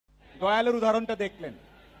দয়ালের উদাহরণটা দেখলেন,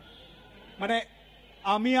 মানে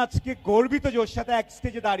আমি আজকে গর্বিত যে ওর সাথে এক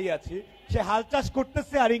স্টেজে দাঁড়িয়ে আছি, সে হাল চাষ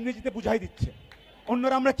করতেছে আর ইংরেজিতে বুঝাই দিচ্ছে।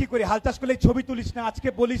 অন্যরা আমরা কি করি, হাল চাষ করলে ছবি তুলিস না, আজকে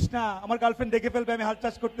বলিস না, আমার গার্লফ্রেন্ড দেখে ফেলবে আমি হাল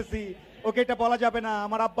চাষ করতেছি, ওকে এটা বলা যাবে না,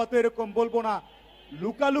 আমার আব্বা তো এরকম, বলবো না।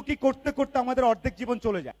 লুকালুকি করতে করতে আমাদের অর্ধেক জীবন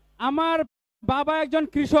চলে যায়। আমার বাবা একজন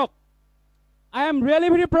কৃষক। I am really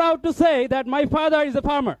very proud to say that my father is a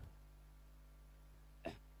farmer.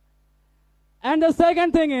 And the second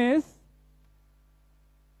thing is,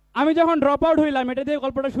 আমি যখন ড্রপ আউট হইলাম, এটা দিয়ে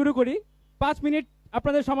গল্পটা শুরু করি, 5 মিনিট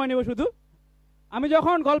আপনাদের সময় নেব শুধু। আমি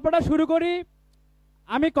যখন গল্পটা শুরু করি,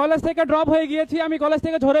 আমি কলেজ থেকে ড্রপ হয়ে গিয়েছি, আমি কলেজ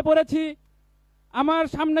থেকে ঝরে পড়েছি, আমার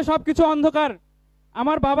সামনে সবকিছু অন্ধকার।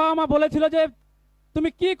 আমার বাবা মা বলেছিল যে তুমি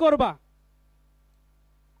কি করবা।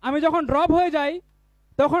 আমি যখন ড্রপ হয়ে যাই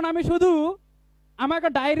তখন আমি শুধু, আমার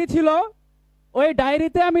একটা ডায়েরি ছিল, ওই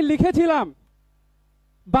ডায়েরিতে আমি লিখেছিলাম,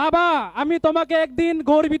 বাবা আমি তোমাকে একদিন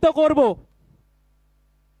গর্বিত করব,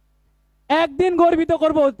 একদিন গর্বিত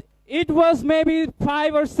করব। It was maybe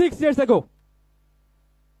 5 or 6 years ago.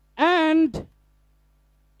 And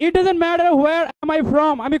it doesn't matter where am I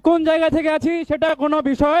from, আমি কোন জায়গা থেকে আছি সেটা কোনো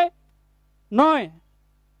বিষয় নয়।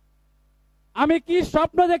 আমি কি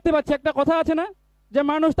স্বপ্ন দেখতে পাচ্ছি, একটা কথা আছে না যে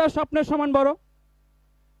মানুষ তার স্বপ্নের সমান বড়।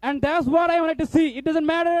 And that's what I wanted to see. It doesn't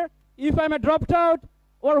matter if I'm a dropped out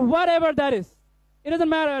or whatever that is. It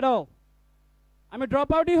doesn't matter at all. আমি ড্রপ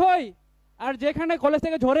আউটই হই আর যেখানে কলেজ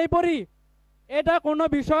থেকে ঝরেই পড়ি, এটা কোনো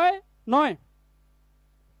বিষয় নয়।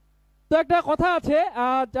 তো একটা কথা আছে,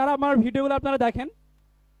 যারা আমার ভিডিওগুলো আপনারা দেখেন,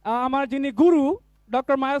 আমার যিনি গুরু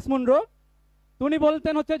ডক্টর মায়াস মুন্ড্রো, উনি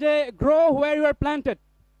বলতেন হচ্ছে যে grow where you R planted.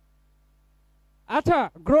 আচ্ছা,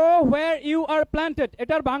 grow where you R planted,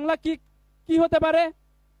 এটার বাংলা কি কি হতে পারে?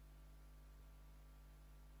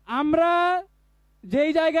 আমরা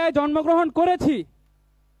যেই জায়গায় জন্মগ্রহণ করেছি,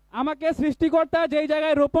 আমাকে সৃষ্টিকর্তা যেই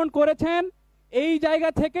জায়গায় রোপণ করেছেন, এই জায়গা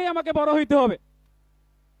থেকেই আমাকে বড় হইতে হবে।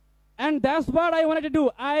 And that's what I wanted to do.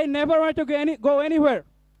 I never wanted to go anywhere.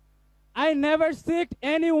 I never seeked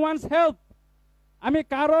anyone's help. আমি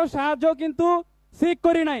কারো সাহায্য কিন্তু সিক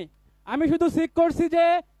করি নাই। আমি শুধু সিক করছি যে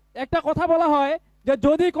একটা কথা বলা হয় যে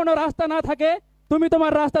যদি কোনো রাস্তা না থাকে, তুমি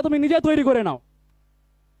তোমার রাস্তা তুমি নিজে তৈরি করে নাও।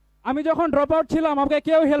 আমি যখন ড্রপ আউট ছিলাম, আমাকে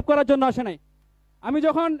কেউ হেল্প করার জন্য আসে নাই। আমি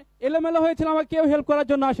যখন এলোমেলো হয়েছিলাম, আমাকে কেউ হেল্প করার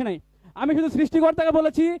জন্য আসে নাই। আমি শুধু সৃষ্টিকর্তাকে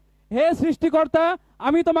বলেছি, হে সৃষ্টিকর্তা,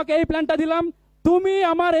 আমি তোমাকে এই প্ল্যানটা দিলাম, তুমি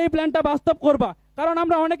আমার এই প্ল্যানটা বাস্তব করবা। কারণ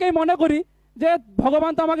আমরা অনেকেই মনে করি যে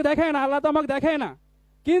ভগবান তো আমাকে দেখায় না, আল্লাহ তো আমাকে দেখায় না,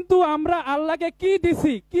 কিন্তু আমরা আল্লাহকে কি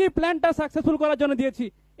দিছি, কি প্ল্যানটা সাকসেসফুল করার জন্য দিয়েছি,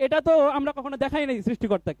 এটা তো আমরা কখনো দেখাই নাই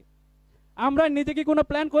সৃষ্টিকর্তাকে। আমরা নিজে কি কোনো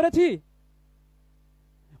প্ল্যান করেছি?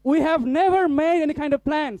 We have never made any kind of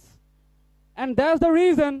plans, and that's the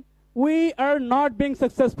reason we are not being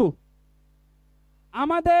successful.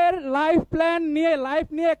 আমাদের লাইফ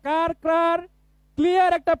নিয়ে কার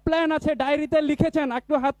ক্লিয়ার একটা প্ল্যান আছে, ডায়েরিতে লিখেছেন?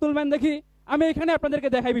 একটু হাত তুলবেন দেখি, আমি এখানে আপনাদেরকে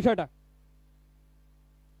দেখাই বিষয়টা।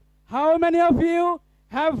 How many of you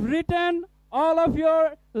have written all of your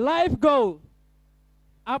life goal?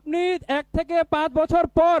 আপনি 1 থেকে 5 বছর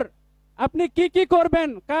পর আপনি কি কি করবেন,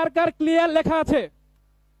 কার ক্লিয়ার লেখা আছে?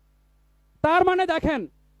 তার মানে দেখেন,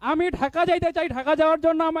 আমি ঢাকা যাইতে চাই, ঢাকা যাওয়ার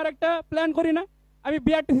জন্য আমার একটা প্ল্যান করি না, আমি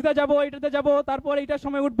বিআরটিসিতে যাব, এটাতে যাব, তারপর এইটার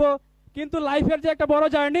সময় উঠবো, কিন্তু লাইফের যে একটা বড়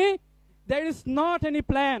journey, there is not any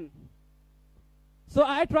plan. So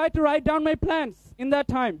I try to write down my plans in that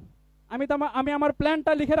time. আমি আমার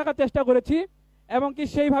প্ল্যানটা লিখে রাখার চেষ্টা করেছি এবং কি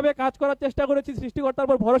সেইভাবে কাজ করার চেষ্টা করেছি। সৃষ্টিকর্তার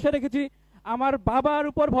উপর ভরসা রেখেছি, আমার বাবার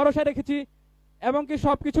উপর ভরসা রেখেছি এবং কি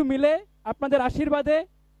সবকিছু মিলে আপনাদের আশীর্বাদে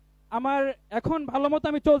আমার এখন ভালো মতো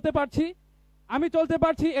আমি চলতে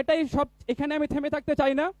পারছি। এটাই সব। এখানে আমি থেমে থাকতে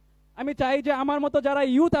চাই না। আমি চাই যে আমার মতো যারা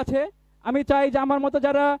ইউথ আছে, আমি চাই যে আমার মতো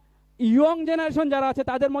যারা ইয়ং জেনারেশন যারা আছে,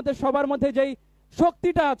 তাদের মধ্যে সবার মধ্যে যেই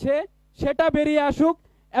শক্তিটা আছে সেটা বেরিয়ে আসুক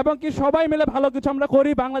এবং কি সবাই মিলে ভালো কিছু আমরা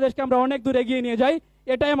করি, বাংলাদেশকে আমরা অনেক দূর এগিয়ে নিয়ে যাই।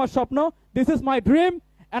 এটাই আমার স্বপ্ন। This is my dream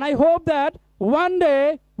and I hope that one day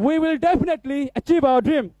we will definitely achieve our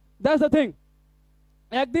dream. That's the thing.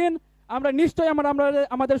 একদিন আমরা নিশ্চয়ই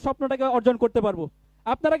আমাদের স্বপ্নটাকে অর্জন করতে পারবো।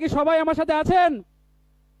 আপনারা কি সবাই আমার সাথে আছেন?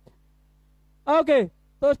 ওকে,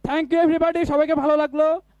 তো থ্যাংক ইউ এভরিবডি। সবাইকে ভালো লাগলো।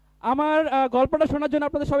 আমার গল্পটা শোনার জন্য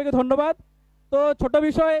আপনাদের সবাইকে ধন্যবাদ। তো ছোট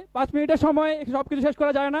বিষয়, 5 মিনিটের সময় সবকিছু শেষ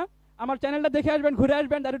করা যায় না। আমার চ্যানেলটা দেখে আসবেন, ঘুরে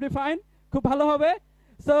আসবেন, দ্যাট উইল বি ফাইন, খুব ভালো হবে।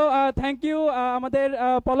 সো থ্যাংক ইউ আমাদের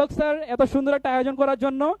পলক স্যার এত সুন্দর একটা আয়োজন করার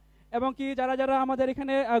জন্য এবং কি যারা আমাদের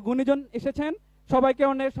এখানে গুণীজন এসেছেন সবাইকে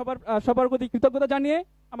অনেক সবার প্রতি কৃতজ্ঞতা জানিয়ে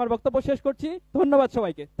আমার বক্তব্য শেষ করছি। ধন্যবাদ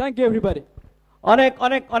সবাইকে। Thank you everybody. অনেক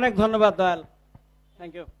অনেক অনেক ধন্যবাদ দয়াল,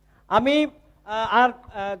 থ্যাংক ইউ। আমি আর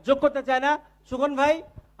যোগ করতে চাই না। সুগন ভাই,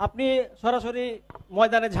 আপনি সরাসরি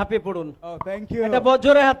ময়দানে ঝাঁপিয়ে পড়ুন। Thank you. এটা বহুত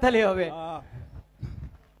জোরে হাততালি হবে।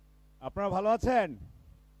 আপনারা ভালো আছেন?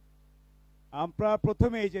 আমরা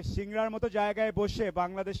প্রথমে এই যে সিংড়ার মতো জায়গায় বসে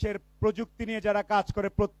বাংলাদেশের প্রযুক্তি নিয়ে যারা কাজ করে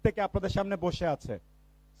প্রত্যেকে আপনাদের সামনে বসে আছে।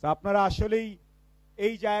 আপনারা আসলেই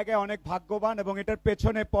এই জায়গায় অনেক ভাগ্যবান এবং এটার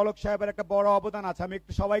পেছনে পলক সাহেবের একটা বড় অবদান আছে। আমি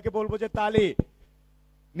একটু সবাইকে বলবো যে তালি।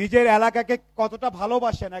 নিজের এলাকাকে কতটা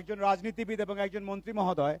ভালোবাসেন একজন রাজনীতিবিদ এবং একজন মন্ত্রী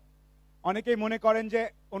মহোদয়। অনেকেই মনে করেন যে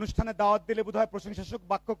অনুষ্ঠানে দাওয়াত দিলে বোধহয় প্রশংসাসূচক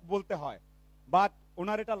বাক্য বলতে হয়, বাট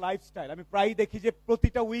ওনার এটা লাইফস্টাইল। আমি প্রায়ই দেখি যে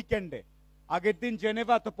প্রতিটা উইকেন্ডে আগের দিন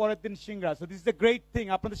জেনেভা তো পরের দিন Singra. So this is a great thing.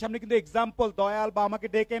 আপনাদের সামনে কিন্তু এক্সাম্পল দয়াল বা আমাকে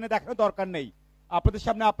ডেকে এনে দেখানোর দরকার নেই। আপনাদের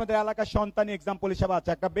সামনে আপনাদের এলাকার সন্তানই এক্সাম্পল হিসেবে আছে।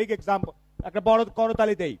 একটা বিগ এক্সাম্পল, একটা বড়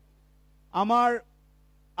করতালি দেই। আমার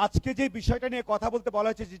আজকে যে বিষয়টা নিয়ে কথা বলতে বলা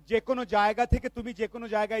হয়েছে যে কোনো জায়গা থেকে তুমি যে কোনো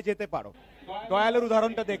জায়গায় যেতে পারো। দয়ালের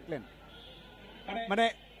উদাহরণটা দেখলেন। মানে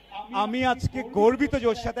আমি আজকে গর্বিত যে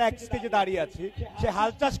ওর সাথে এক স্টেজে দাঁড়িয়ে আছি। সে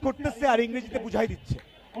হাল চাষ করতেছে আর ইংরেজিতে বুঝাই দিচ্ছে।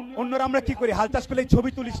 অন্যরা আমরা কি করি, হাল চাষ করলে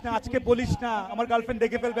ছবি তুলিস না, আজকে বলিস না, আমার গার্লফ্রেন্ড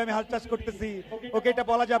দেখে ফেলবে আমি হাল চাষ করতেছি, ওকে এটা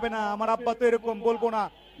বলা যাবে না, আমার আব্বা তো এরকম, বলবো না।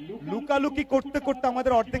 লুকালুকি করতে করতে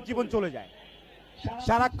আমাদের অর্ধেক জীবন চলে যায়।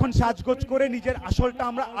 সারাক্ষণ সাজগোজ করে নিজের আসলটা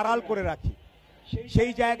আমরা আড়াল করে রাখি।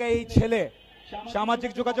 সেই জায়গায় এই ছেলে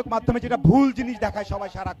সামাজিক যোগাযোগ মাধ্যমে যেটা ভুল জিনিস দেখায়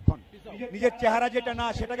সবাই সারাক্ষণ, নিজের চেহারা যেটা না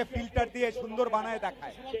সেটাকে ফিল্টার দিয়ে সুন্দর বানায়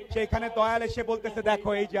দেখায়। সেইখানে দয়াল এসে বলতেছে দেখো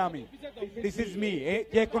এই যে আমি, দিস ইজ মি,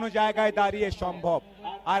 যে কোনো জায়গায় দাঁড়িয়ে সম্ভব।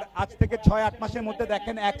 আর আজ থেকে 6-8 মাসের মধ্যে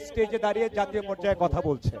দেখেন এক স্টেজে দাঁড়িয়ে জাতীয় পর্যায়ে কথা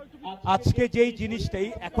বলছে। আজকে যেই জিনিসটাই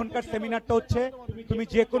এখনকার সেমিনারটা হচ্ছে তুমি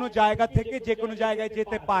যে কোনো জায়গা থেকে যে কোনো জায়গায়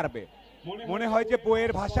যেতে পারবে। মনে হয় যে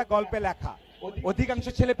বইয়ের ভাষা গল্পে লেখা, অধিকাংশ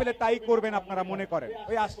ছেলে পেলে তাই করবেন আপনারা মনে করেন।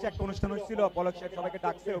 ওই আসছে একটা অনুষ্ঠান হচ্ছিল, পলক সাহেব সবাইকে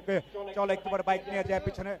ডাকছে, ওকে চলো একবার বাইক নিয়ে যায়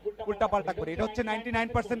পিছনে উল্টা পাল্টা করে। এটা হচ্ছে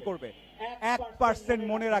 99% করবে, 1%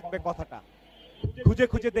 মনে রাখবে কথাটা, খুঁজে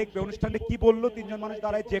খুঁজে দেখবে অনুষ্ঠানে কি বললো। 3 জন মানুষ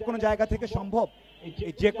দাঁড়ায়, যে কোনো জায়গা থেকে সম্ভব।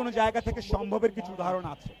 এই যে কোনো জায়গা থেকে সম্ভবের কিছু উদাহরণ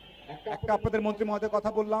আছে। একটা আপনাদের মন্ত্রী মহোদয়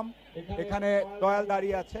কথা বললাম, এখানে দয়াল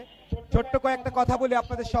দাঁড়িয়ে আছে। ছোট্ট কয়েকটা কথা বলি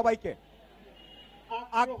আপনাদের সবাইকে।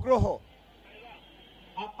 আগ্রহ,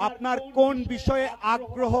 আপনার কোন বিষয়ে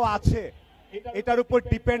আগ্রহ আছে এটার উপর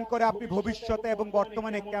ডিপেন্ড করে আপনি ভবিষ্যতে এবং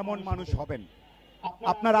বর্তমানে কেমন মানুষ হবেন।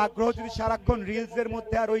 আপনার আগ্রহ যদি সারাক্ষণ রিলস এর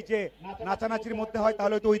মধ্যে আর ওই যে নাচানাচির মধ্যে হয়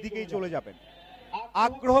তাহলে তো ওই দিকেই চলে যাবেন।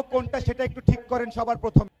 আগ্রহ কোনটা সেটা একটু ঠিক করেন সবার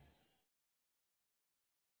প্রথমে।